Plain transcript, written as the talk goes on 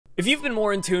If you've been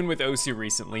more in tune with Osu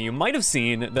recently, you might have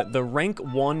seen that the rank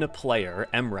 1 player,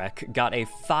 Emrek, got a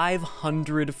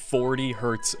 540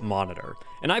 hertz monitor.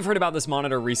 And I've heard about this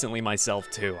monitor recently myself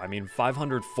too. I mean,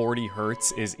 540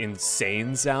 hertz is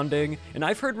insane sounding, and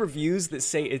I've heard reviews that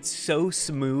say it's so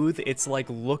smooth, it's like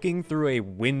looking through a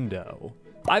window.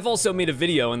 I've also made a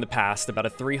video in the past about a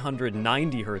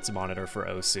 390 hertz monitor for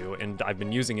Osu, and I've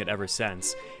been using it ever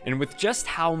since. And with just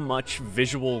how much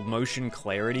visual motion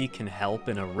clarity can help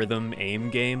in a rhythm aim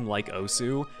game like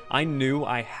Osu, I knew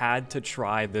I had to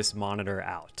try this monitor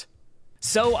out.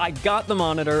 So I got the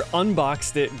monitor,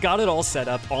 unboxed it, got it all set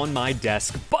up on my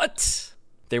desk, but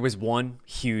there was one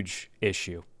huge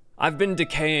issue. I've been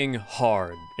decaying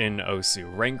hard in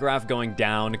Osu. Rank graph going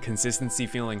down, consistency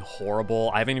feeling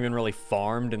horrible. I haven't even really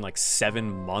farmed in like 7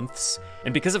 months.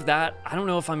 And because of that, I don't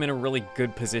know if I'm in a really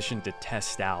good position to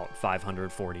test out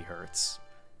 540 hertz.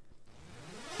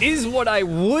 Is what I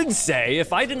would say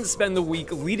if I didn't spend the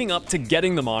week leading up to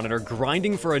getting the monitor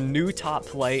grinding for a new top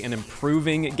play and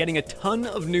improving, getting a ton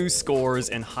of new scores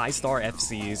and high star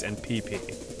FCs and PP.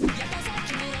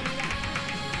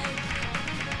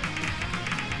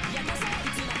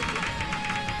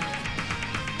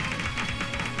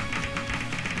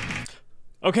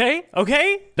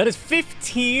 Okay. That is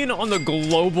 15 on the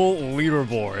global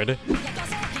leaderboard.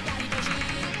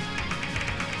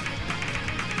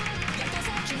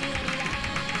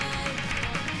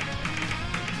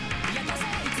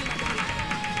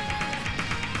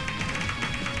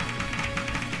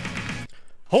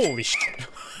 Holy shit.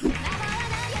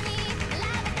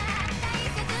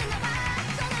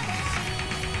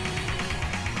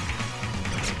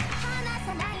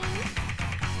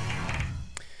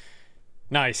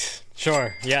 Nice.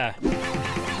 Sure, yeah.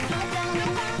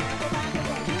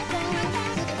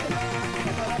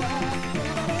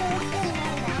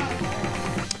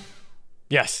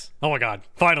 Yes. Oh my god.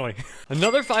 Finally.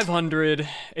 Another 500.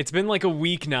 It's been like a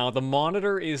week now. The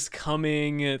monitor is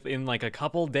coming in like a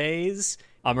couple days.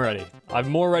 I'm ready. I'm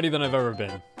more ready than I've ever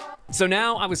been. So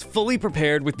now I was fully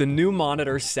prepared with the new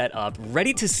monitor set up,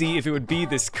 ready to see if it would be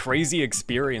this crazy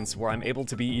experience where I'm able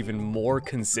to be even more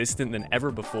consistent than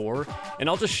ever before, and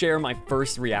I'll just share my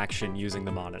first reaction using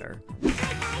the monitor.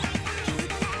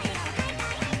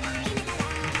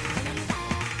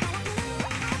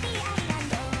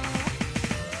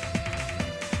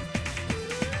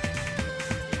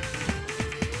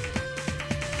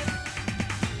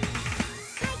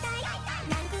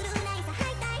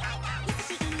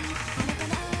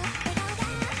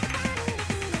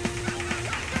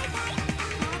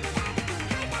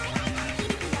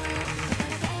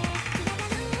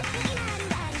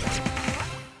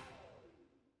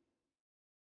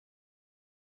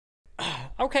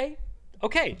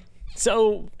 Okay.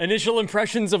 So, initial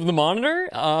impressions of the monitor.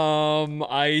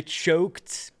 I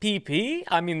choked PP.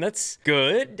 I mean, that's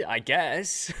good, I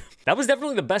guess. That was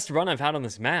definitely the best run I've had on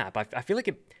this map. I feel like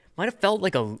it might have felt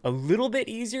like a little bit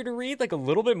easier to read, like a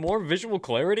little bit more visual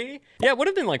clarity. Yeah, it would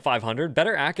have been like 500.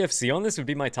 Better AC FC on this would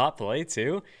be my top play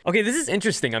too. Okay, this is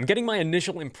interesting. I'm getting my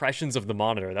initial impressions of the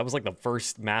monitor. That was like the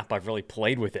first map I've really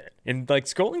played with it. And like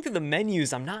scrolling through the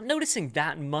menus, I'm not noticing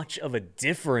that much of a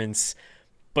difference.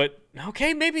 But,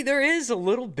 okay, maybe there is a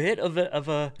little bit of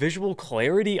a visual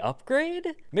clarity upgrade?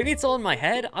 Maybe it's all in my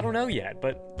head, I don't know yet,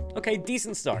 but okay,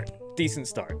 decent start.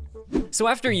 So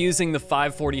after using the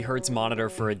 540 hertz monitor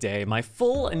for a day, my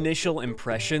full initial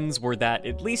impressions were that,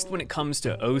 at least when it comes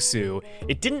to Osu,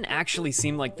 it didn't actually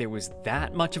seem like there was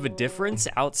that much of a difference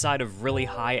outside of really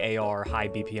high AR, high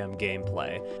BPM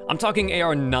gameplay. I'm talking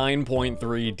AR 9.3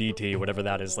 DT, whatever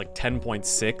that is, like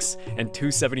 10.6, and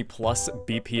 270 plus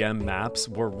BPM maps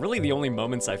were really the only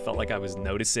moments I felt like I was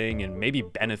noticing and maybe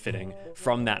benefiting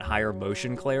from that higher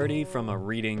motion clarity from a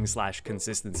reading /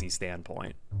 consistency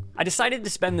standpoint. I decided to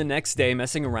spend the next day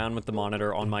messing around with the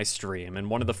monitor on my stream, and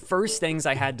one of the first things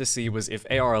I had to see was if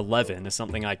AR 11 is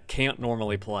something I can't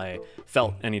normally play,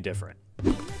 felt any different.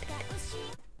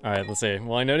 Alright, let's see.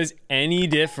 Will I notice any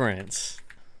difference?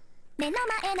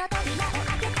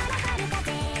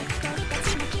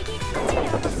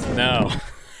 No.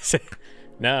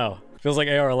 No. Feels like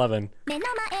AR 11.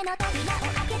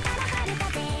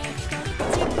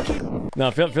 No,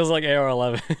 feels like AR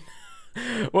 11.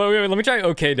 Wait, let me try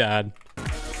OK Dad.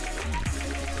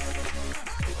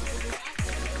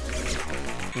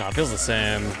 No, it feels the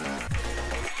same.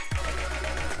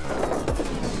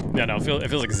 Yeah, no, it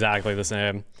feels exactly the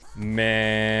same.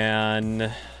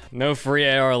 Man, no free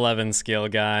AR 11 skill,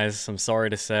 guys. I'm sorry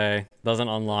to say. Doesn't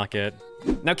unlock it.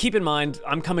 Now keep in mind,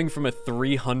 I'm coming from a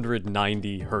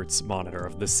 390 hertz monitor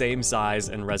of the same size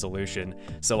and resolution,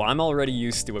 so I'm already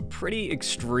used to a pretty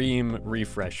extreme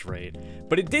refresh rate.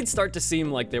 But it did start to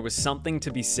seem like there was something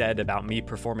to be said about me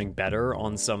performing better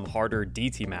on some harder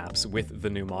DT maps with the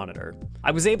new monitor.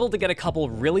 I was able to get a couple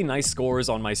really nice scores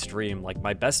on my stream, like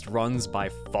my best runs by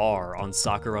far on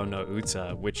Sakura no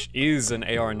Uta, which is an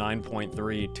AR 9.3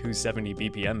 270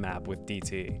 BPM map with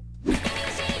DT.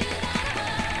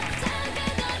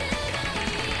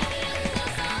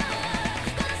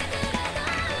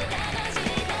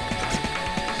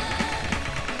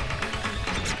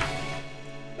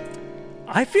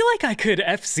 I feel like I could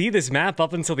FC this map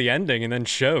up until the ending and then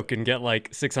choke and get like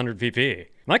 600 PP.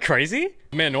 Am I crazy?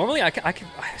 Man, normally I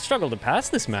struggle to pass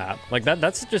this map. Like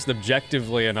that's just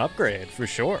objectively an upgrade for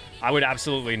sure. I would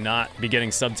absolutely not be getting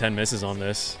sub 10 misses on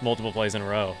this multiple plays in a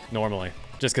row, normally.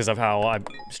 Just because of how I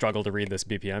struggle to read this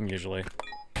BPM usually.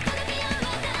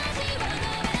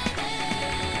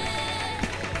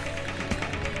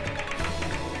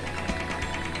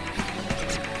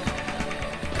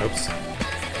 Oops.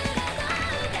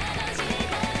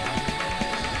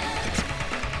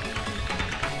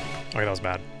 Okay, that was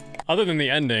bad. Other than the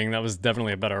ending, that was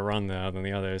definitely a better run though than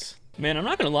the others. Man, I'm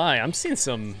not gonna lie, I'm seeing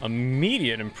some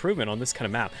immediate improvement on this kind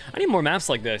of map. I need more maps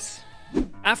like this.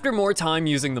 After more time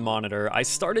using the monitor, I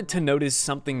started to notice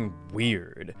something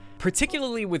weird.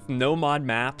 Particularly with no mod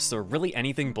maps or really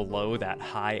anything below that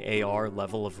high AR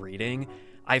level of reading,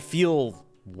 I feel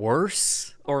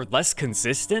worse or less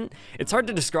consistent. It's hard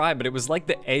to describe, but it was like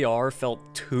the AR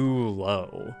felt too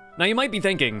low. Now you might be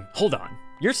thinking, hold on.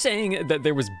 You're saying that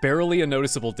there was barely a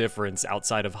noticeable difference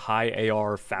outside of high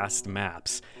AR fast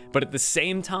maps, but at the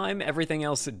same time, everything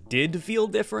else did feel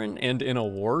different and in a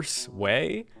worse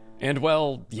way? And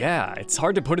well, yeah, it's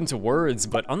hard to put into words,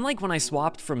 but unlike when I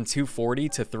swapped from 240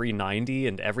 to 390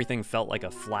 and everything felt like a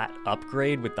flat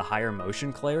upgrade with the higher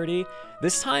motion clarity,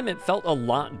 this time it felt a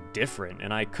lot different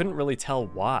and I couldn't really tell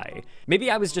why.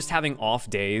 Maybe I was just having off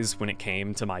days when it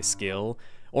came to my skill,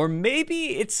 or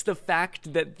maybe it's the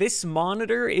fact that this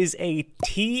monitor is a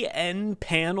TN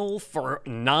panel for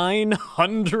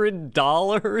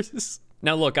 $900.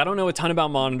 Now look, I don't know a ton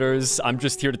about monitors, I'm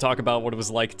just here to talk about what it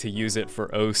was like to use it for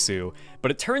OSU,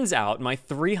 but it turns out my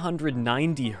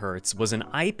 390 Hz was an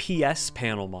IPS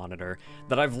panel monitor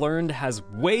that I've learned has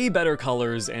way better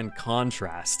colors and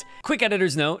contrast. Quick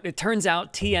editor's note, it turns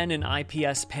out TN and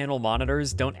IPS panel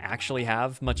monitors don't actually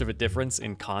have much of a difference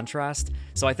in contrast,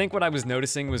 so I think what I was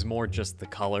noticing was more just the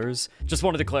colors. Just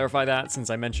wanted to clarify that since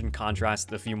I mentioned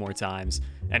contrast a few more times.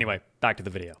 Anyway, back to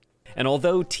the video. And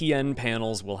although TN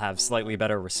panels will have slightly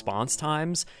better response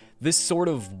times, this sort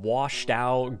of washed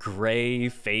out, gray,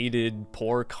 faded,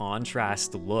 poor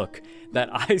contrast look that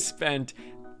I spent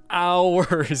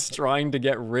hours trying to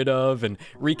get rid of and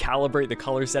recalibrate the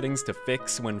color settings to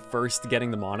fix when first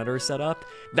getting the monitor set up,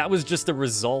 that was just a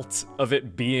result of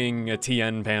it being a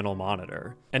TN panel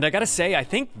monitor. And I gotta say, I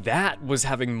think that was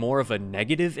having more of a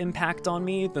negative impact on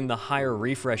me than the higher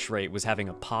refresh rate was having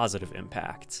a positive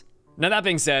impact. Now that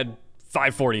being said,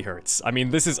 540 Hz. I mean,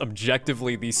 this is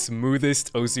objectively the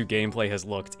smoothest OSU gameplay has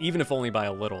looked, even if only by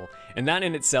a little, and that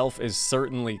in itself is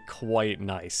certainly quite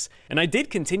nice. And I did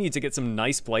continue to get some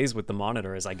nice plays with the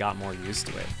monitor as I got more used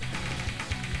to it.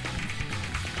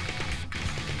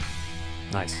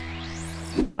 Nice.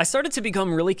 I started to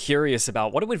become really curious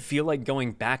about what it would feel like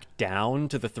going back down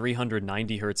to the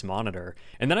 390 Hz monitor,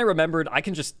 and then I remembered I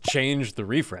can just change the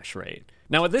refresh rate.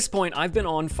 Now at this point, I've been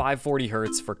on 540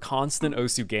 Hz for constant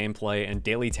OSU gameplay and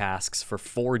daily tasks for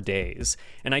 4 days,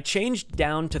 and I changed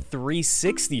down to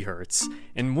 360 Hz,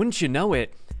 and wouldn't you know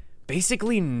it,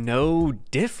 basically no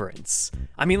difference.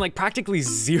 I mean, like practically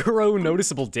zero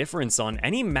noticeable difference on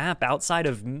any map outside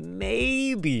of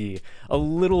maybe a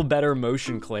little better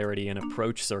motion clarity and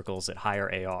approach circles at higher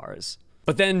ARs.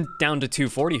 But then down to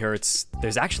 240 Hz,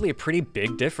 there's actually a pretty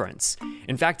big difference.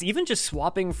 In fact, even just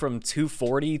swapping from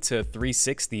 240 to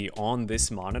 360 on this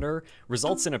monitor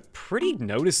results in a pretty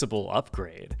noticeable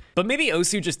upgrade. But maybe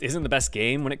OSU just isn't the best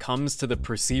game when it comes to the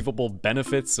perceivable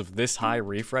benefits of this high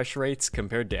refresh rates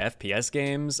compared to FPS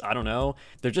games. I don't know.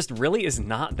 There just really is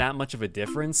not that much of a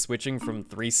difference switching from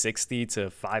 360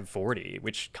 to 540,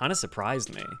 which kind of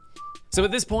surprised me. So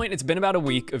at this point, it's been about a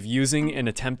week of using and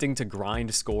attempting to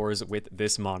grind scores with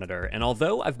this monitor, and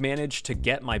although I've managed to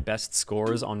get my best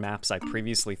scores on maps I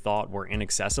previously thought were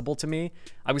inaccessible to me,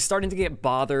 I was starting to get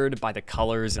bothered by the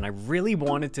colors, and I really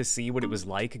wanted to see what it was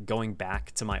like going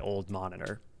back to my old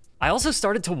monitor. I also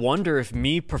started to wonder if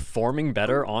me performing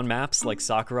better on maps like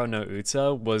Sakura no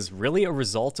Uta was really a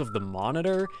result of the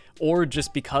monitor, or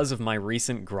just because of my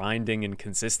recent grinding and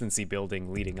consistency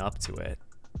building leading up to it.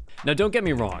 Now don't get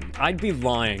me wrong, I'd be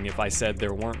lying if I said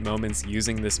there weren't moments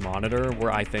using this monitor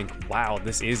where I think, wow,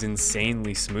 this is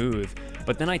insanely smooth,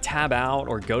 but then I tab out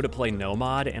or go to play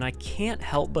Nomad and I can't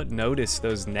help but notice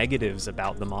those negatives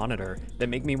about the monitor that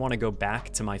make me want to go back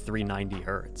to my 390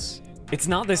 Hz. It's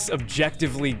not this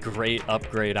objectively great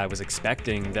upgrade I was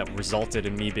expecting that resulted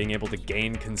in me being able to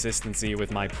gain consistency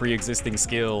with my pre-existing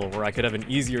skill, where I could have an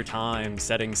easier time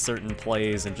setting certain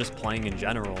plays and just playing in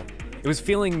general. It was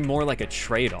feeling more like a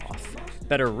trade-off.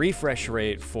 Better refresh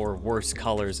rate for worse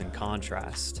colors and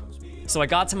contrast. So I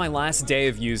got to my last day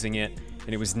of using it,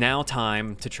 and it was now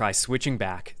time to try switching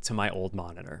back to my old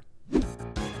monitor.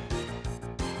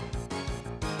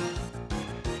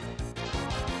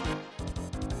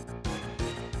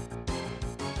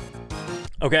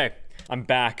 Okay, I'm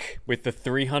back with the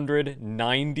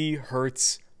 390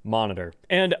 Hz monitor.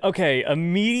 And okay,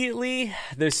 immediately,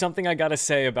 there's something I gotta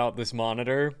say about this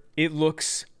monitor. It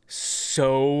looks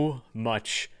so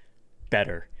much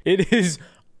better. It is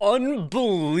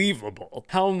unbelievable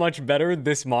how much better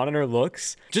this monitor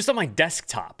looks just on my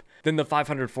desktop than the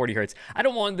 540 Hz. I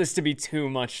don't want this to be too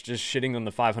much just shitting on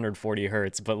the 540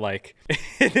 Hz, but like,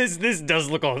 this does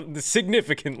look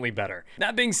significantly better.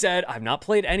 That being said, I've not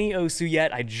played any Osu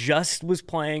yet. I just was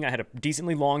playing. I had a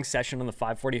decently long session on the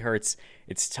 540 Hz.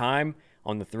 It's time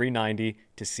on the 390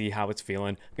 to see how it's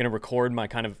feeling. I'm gonna record my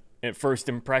kind of first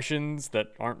impressions that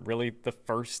aren't really the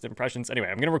first impressions. Anyway,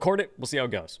 I'm gonna record it. We'll see how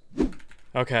it goes.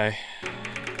 Okay.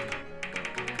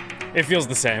 It feels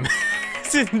the same.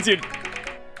 Dude.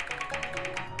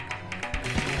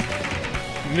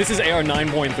 This is AR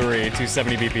 9.3,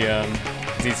 270 BPM,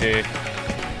 ZT.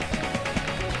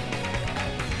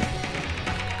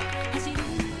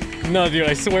 No, dude,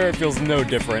 I swear it feels no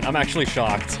different. I'm actually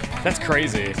shocked. That's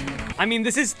crazy. I mean,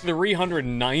 this is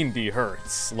 390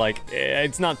 Hertz. Like,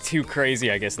 it's not too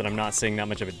crazy, I guess, that I'm not seeing that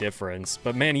much of a difference.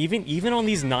 But man, even on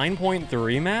these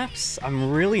 9.3 maps, I'm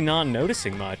really not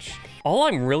noticing much. All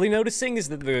I'm really noticing is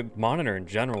that the monitor in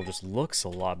general just looks a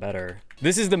lot better.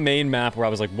 This is the main map where I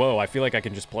was like, whoa, I feel like I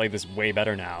can just play this way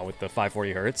better now with the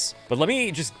 540 Hertz. But let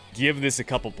me just give this a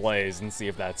couple plays and see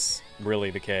if that's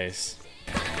really the case.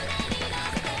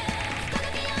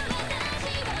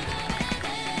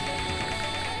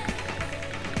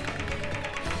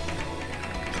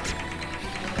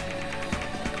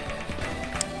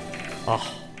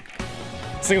 Oh,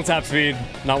 single tap speed,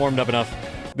 not warmed up enough.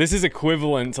 This is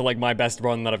equivalent to like my best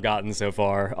run that I've gotten so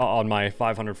far on my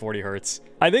 540 Hertz.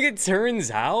 I think it turns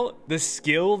out the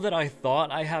skill that I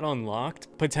thought I had unlocked,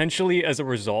 potentially as a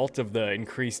result of the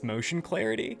increased motion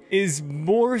clarity, is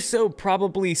more so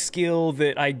probably skill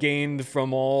that I gained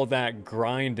from all that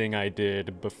grinding I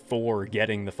did before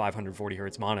getting the 540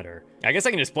 Hertz monitor. I guess I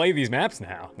can just play these maps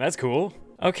now. That's cool.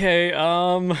 Okay,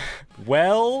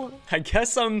 well, I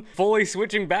guess I'm fully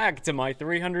switching back to my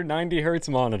 390 Hertz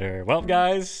monitor. Well,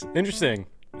 guys, interesting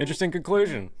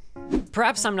conclusion.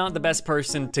 Perhaps I'm not the best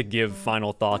person to give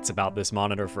final thoughts about this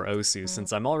monitor for Osu,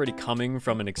 since I'm already coming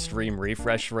from an extreme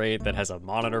refresh rate that has a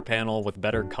monitor panel with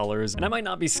better colors, and I might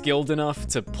not be skilled enough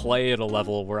to play at a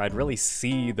level where I'd really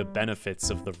see the benefits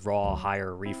of the raw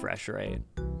higher refresh rate.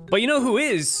 But you know who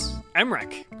is?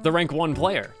 Emrek, the rank 1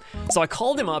 player. So I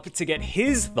called him up to get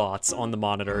his thoughts on the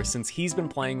monitor since he's been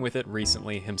playing with it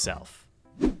recently himself.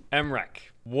 Emrek,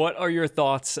 what are your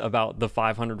thoughts about the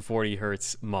 540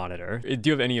 Hertz monitor? Do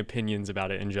you have any opinions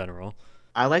about it in general?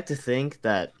 I like to think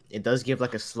that it does give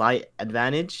like a slight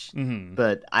advantage,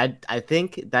 but I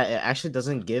think that it actually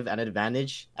doesn't give an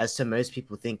advantage as to most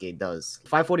people think it does.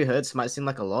 540 Hertz might seem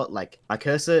like a lot. Like, my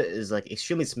cursor is like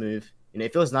extremely smooth. You know,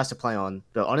 it feels nice to play on,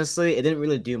 but honestly, it didn't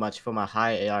really do much for my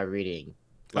high AI reading.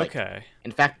 Like, okay.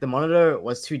 In fact, the monitor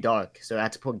was too dark, so I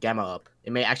had to put gamma up.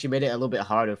 It actually made it a little bit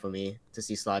harder for me to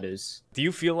see sliders. Do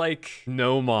you feel like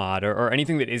no mod or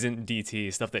anything that isn't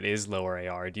DT, stuff that is lower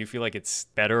AR, do you feel like it's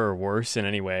better or worse in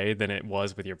any way than it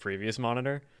was with your previous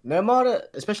monitor? No mod,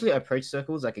 especially approach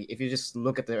circles, like if you just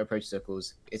look at the approach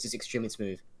circles, it's just extremely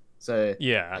smooth. So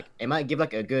yeah, like, it might give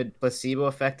like a good placebo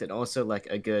effect and also like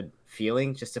a good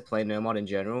feeling just to play no mod in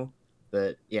general.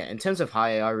 But yeah, in terms of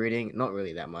high AR reading, not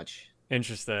really that much.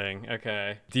 Interesting.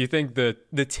 Okay. Do you think the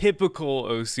typical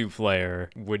Osu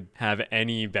player would have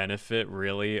any benefit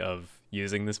really of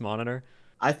using this monitor?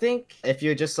 I think if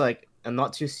you're just like a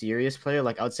not too serious player,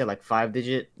 like I would say like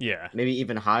 5-digit, yeah, maybe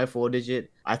even high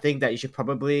 4-digit, I think that you should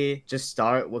probably just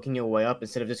start working your way up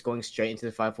instead of just going straight into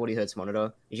the 540 Hertz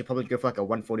monitor. You should probably go for like a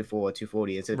 144 or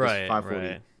 240 instead of just 540.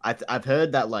 Right. I've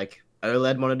heard that like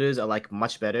OLED monitors are like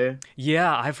much better.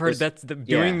 Yeah, I've heard There's- doing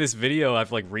yeah. this video,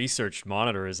 I've like researched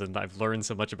monitors and I've learned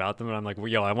so much about them, and I'm like, well,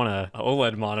 yo, I want a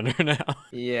OLED monitor now.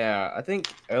 Yeah, I think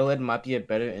OLED might be a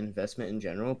better investment in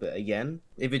general, but again,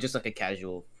 if you're just like a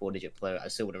casual 4-digit player, I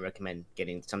still wouldn't recommend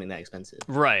getting something that expensive.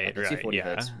 Right, Like, right, 240 yeah.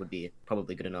 hertz would be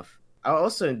probably good enough. I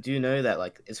also do know that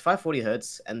like it's 540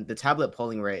 hertz, and the tablet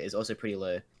polling rate is also pretty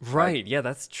low. Right, yeah,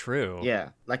 that's true. Yeah,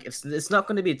 like it's not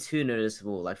going to be too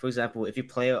noticeable. Like for example, if you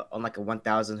play it on like a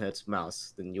 1000 hertz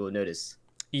mouse, then you'll notice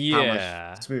how Yeah,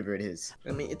 much smoother it is.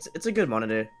 I mean, it's a good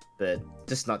monitor, but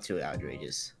just not too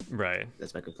outrageous. right,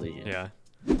 That's my conclusion. yeah.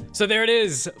 So there it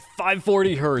is,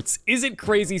 540 hertz. Is it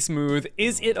crazy smooth?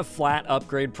 Is it a flat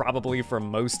upgrade? Probably for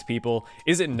most people.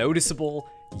 Is it noticeable?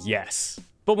 Yes.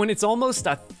 But when it's almost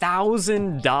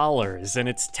 $1,000 and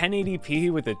it's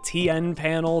 1080p with a TN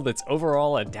panel that's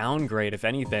overall a downgrade, if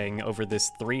anything, over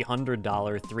this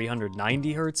 $300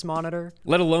 390 hertz monitor,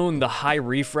 let alone the high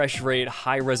refresh rate,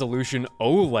 high resolution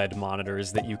OLED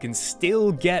monitors that you can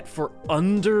still get for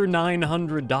under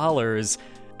 $900,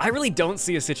 I really don't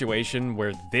see a situation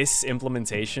where this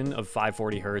implementation of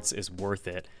 540 hertz is worth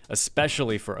it,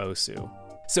 especially for OSU.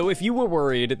 So if you were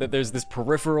worried that there's this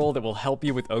peripheral that will help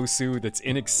you with OSU that's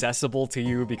inaccessible to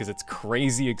you because it's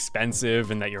crazy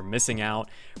expensive and that you're missing out,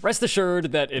 rest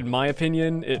assured that in my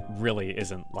opinion, it really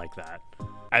isn't like that.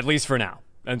 At least for now.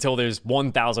 Until there's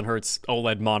 1000 hertz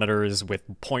OLED monitors with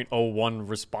 0.01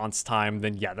 response time,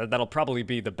 then yeah, that'll probably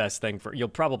be the best thing you'll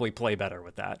probably play better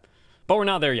with that. But we're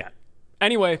not there yet.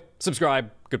 Anyway,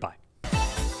 subscribe, goodbye.